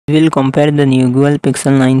We will compare the new Google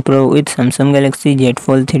Pixel 9 Pro with Samsung Galaxy Z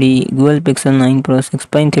Fold 3. Google Pixel 9 Pro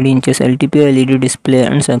 6.3 inches LTP LED display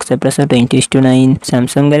and success ratio 20:9.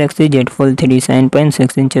 Samsung Galaxy Z Fold 3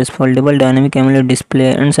 7.6 inches foldable dynamic AMOLED display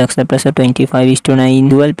and success ratio 25:9.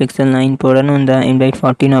 Google Pixel 9 Pro run on the Android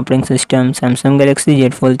 14 operating system. Samsung Galaxy Z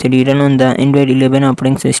Fold 3 run on the Android 11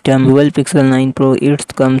 operating system. Google Pixel 9 Pro it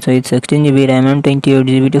comes with 16GB RAM and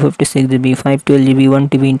 28GB to 56GB, 512GB,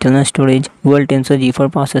 1TB internal storage. Google Tensor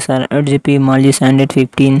G4 processor, 8GB Mali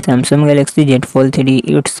 115. Samsung Galaxy Z Fold 3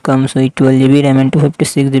 it comes with 12GB RAM and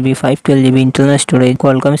 256GB, 512GB internal storage.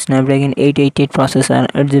 Qualcomm Snapdragon 888 processor,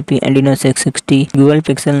 8GB Adreno 660. Google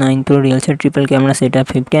Pixel 9 Pro real set triple camera setup,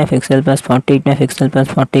 50MP plus 48MP plus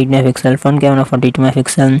 48MP, front camera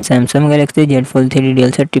 42MP. Samsung Galaxy Z Fold 3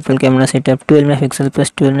 real set triple camera setup, 12MP plus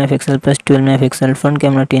 12MP plus 12MP, front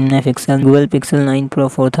camera 10MP. Google Pixel 9 Pro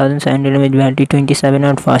 4700 mAh battery,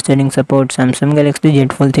 27W fast charging support. Samsung Galaxy Z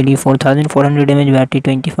Fold 3 4400 mAh battery,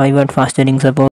 25W fast charging support.